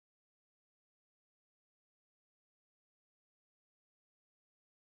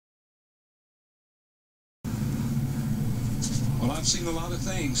Well, I've seen a lot of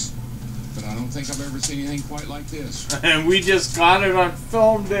things, but I don't think I've ever seen anything quite like this. And we just got it on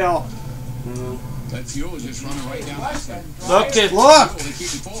film, Dale. That fuel is just running right down. Look! They keep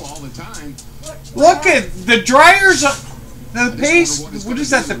it full all the time. Look at the dryers. The pace. What is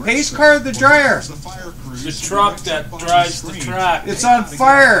that? The pace car or the dryer? The truck that drives the track. It's on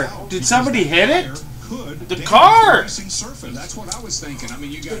fire. Did somebody hit it? The car. That's what I was thinking. I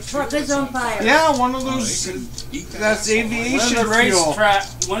mean, you got The truck is on fire. Yeah, one of those. That's aviation fuel.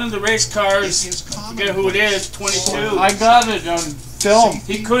 One of the race cars. I forget who it is. 22. I got it on film.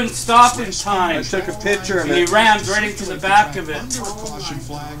 He couldn't stop in time. I took a picture of And he it. rammed right into the back of it. Under a caution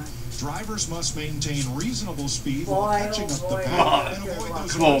flag, drivers must maintain reasonable speed Boy, while catching up oh the boy. pack and avoid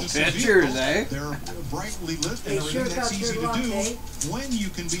those Cool emergency pictures, vehicles. eh? They're brightly lit They and sure everything that's got easy your to luck, do eh? when you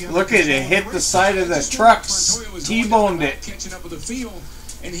can be Look at it. Hit the side of the truck. T-boned it. catching up with the field.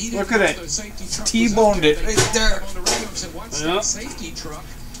 And he Look didn't at know it. the safety truck was T-boned up there. it right They there. on the radio and said, "What's Yeah. that safety truck?"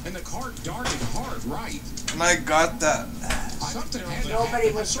 And the car darted hard right. And I got that. Something had to Nobody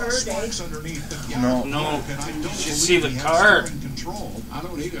happen. was hurt, eh? No. No. You should see the car. I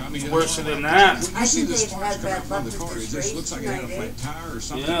don't either. I mean, Worse than that. When you I see think the they've sparks had coming bad from luck the car, with it this just looks like race it had a tonight, flat tire or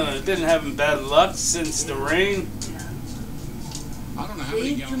something. Yeah, it didn't have bad luck since the rain. I don't know how many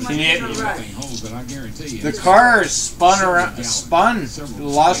See, gallons too much that in a rush. thing holds, but I guarantee you. The car spun around,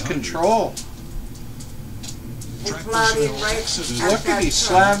 lost control. And flooding right Look at that he truck.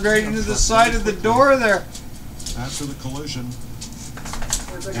 slammed right into the side of the door there. After the collision,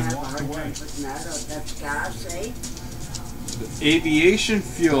 We're going to have a hard time putting that out. That's gas, eh? Aviation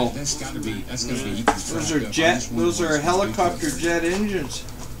fuel. That's gotta be eating Those are jet. Those are helicopter jet engines.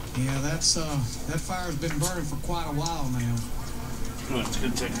 Yeah, that fire's been burning for quite a while now. Well, it's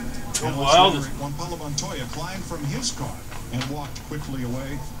going to take a Alex while. Henry, Juan Pablo Montoya climbed from his car and walked quickly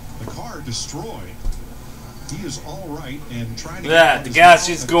away. The car destroyed. He is all right and trying to Yeah, get the his gas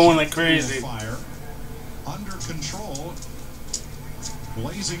car is going like to crazy. Fire under control,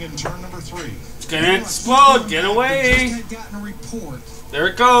 blazing in turn number 3. It's going to explode. Get I away. just had gotten a report. There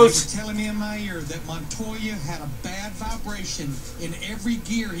it They were goes. telling me in my ear that Montoya had a bad vibration in every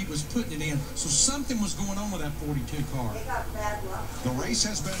gear he was putting it in. So something was going on with that 42 car. They got bad luck. The race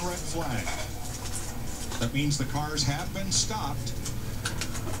has been red flagged. That means the cars have been stopped.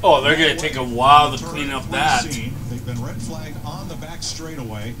 Oh, they're going to take a while to Turn clean up three that. scene. They've been red flagged on the back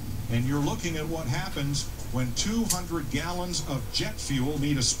straightaway, and you're looking at what happens when 200 gallons of jet fuel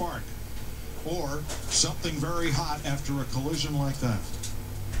meet a spark, or something very hot after a collision like that.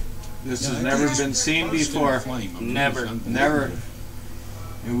 This has never been seen before. Never. Never.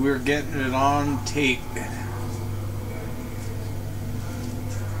 And we're getting it on tape.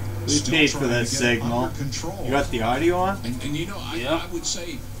 We Still paid for trying that to get signal. under control. You got the audio on? And you know, Yeah. I would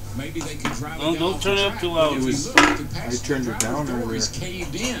say maybe they could drive it No, down don't off turn the it up track, too but loud. if It you was- look, the passenger turned it down driver's door earlier. is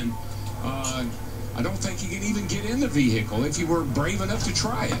caved in. I don't think you can even get in the vehicle if you were brave enough to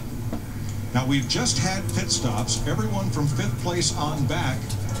try it. Now we've just had pit stops. Everyone from 5th place on back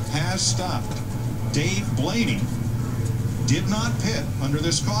has stopped. Dave Blaney did not pit under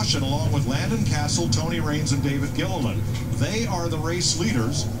this caution, along with Landon Castle, Tony Raines, and David Gilliland. They are the race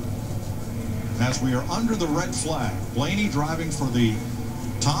leaders as we are under the red flag. Blaney driving for the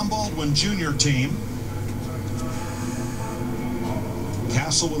Tom Baldwin Jr. team.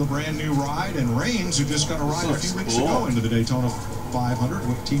 Castle with a brand new ride, and Raines, who just got a ride a few weeks ago into the Daytona 500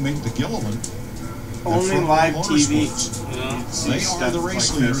 with teammate Gilliland. Only live TV. Yeah. They are the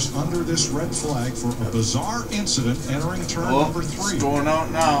race leaders under this red flag for a bizarre incident entering turn number 3. It's going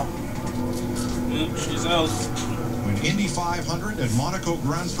out now. She's out. When Indy 500 and Monaco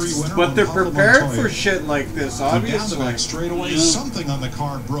Grand Prix winner. But they're Juan Pablo prepared Montoya for shit like this, went down the obviously. back straightaway, Yeah. something on the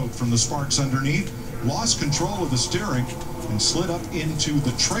car broke from the sparks underneath, lost control of the steering, and slid up into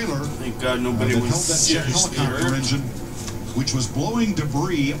the trailer Thank God that nobody held was that jet seriously helicopter hurt. engine, which was blowing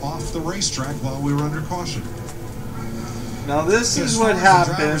debris off the racetrack while we were under caution. Now this As is far what as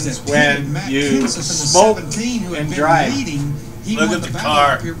the drivers happens that pitted, when Matt you Kenseth in the smoke 17 who had and been drive. leading, he Look won at the the battle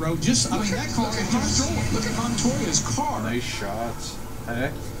car. up pit road. Just, I mean, that car had control. Look at Montoya's car. Nice shots.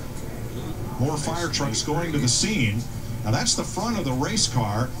 Hey? More fire trucks going to the scene. Now that's the front of the race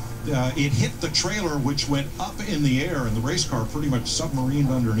car. It hit the trailer, which went up in the air, and the race car pretty much submarined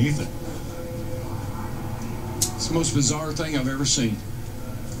underneath it. It's the most bizarre thing I've ever seen.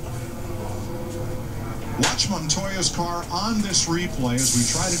 Watch Montoya's car on this replay as we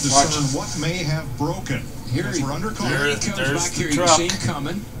try to discern what may have broken. Here As we're under Here caution. he comes There's back the here. You truck. see him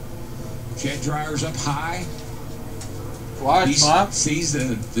coming. Jet dryer's up high. Watch, He Bob. sees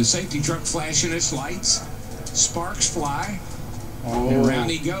the safety truck flashing its lights. Sparks fly. And Oh, around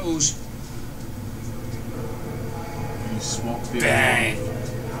he goes. smoked the Bang. other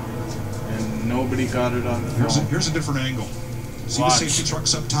one. And nobody got it on film. Here's a different angle. See Watch. the safety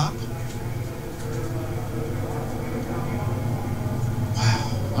trucks up top?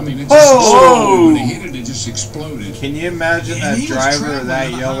 I mean, it just Oh! when he hit it, it just exploded. Can you imagine And that he was driver traveling of that at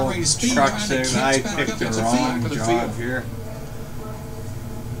a high yellow rate of speed truck trying to saying, catch I back picked up the at the wrong field. job here?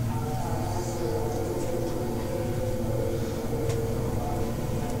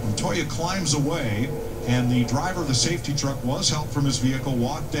 Montoya climbs away, and the driver of the safety truck was helped from his vehicle,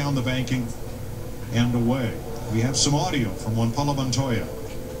 walked down the banking and away. We have some audio from Juan Pablo Montoya.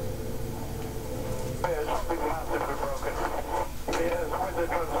 Something massively broken. Yes, with the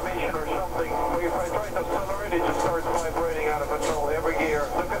transmission or something. If I try to accelerate, it just starts vibrating out of control every gear.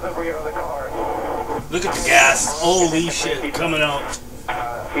 Look at the rear of the car. Look at the gas. Holy shit, coming out.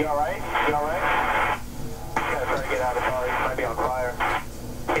 You alright? You alright? Yeah, try to get out of the car. He might be on fire.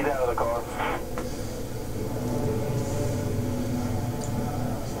 He's out of the car.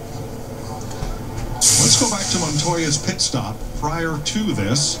 Let's go back to Montoya's pit stop prior to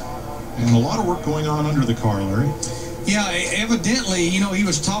this, and a lot of work going on under the car, Larry. Yeah, evidently, you know, he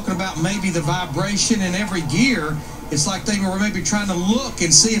was talking about maybe the vibration in every gear. It's like they were maybe trying to look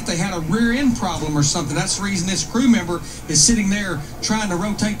and see if they had a rear end problem or something. That's the reason this crew member is sitting there trying to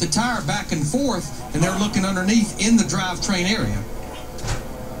rotate the tire back and forth, and they're looking underneath in the drivetrain area.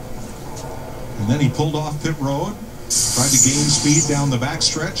 And then he pulled off pit road, tried to gain speed down the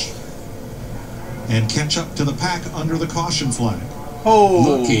backstretch, and catch up to the pack under the caution flag.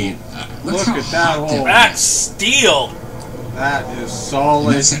 Oh, Look look how at that hot hole. That's steel. That is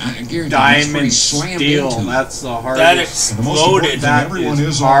solid I guarantee that's where he diamond slammed steel. into. That's the That hardest. And the most important exploded. thing, That everyone is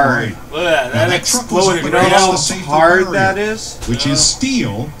is all hard. right. Look at that. Now, That that truck was exploded up You know right against how the out. safety hard barrier, that is? which is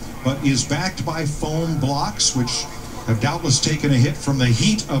steel, but is backed by foam blocks, which have doubtless taken a hit from the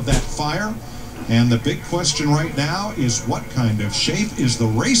heat of that fire. And the big question right now is, what kind of shape is the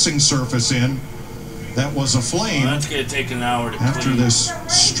racing surface in that was aflame That's gonna take an hour to after clean. this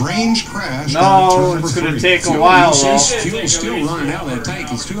strange crash down at turn No, number it's going to 3? take a while, though. Fuel's still running out of that tank.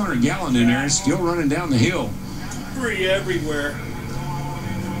 It's 200 gallon in there. It's still running down the hill. Free everywhere.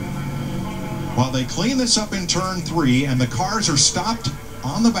 While they clean this up in turn 3, and the cars are stopped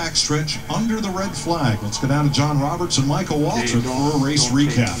on the backstretch under the red flag. Let's go down to John Roberts and Michael Waltrip for a race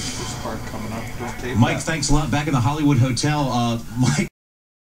recap. This part coming up. Don't tape Mike, that. thanks a lot. Back in the Hollywood Hotel, Mike.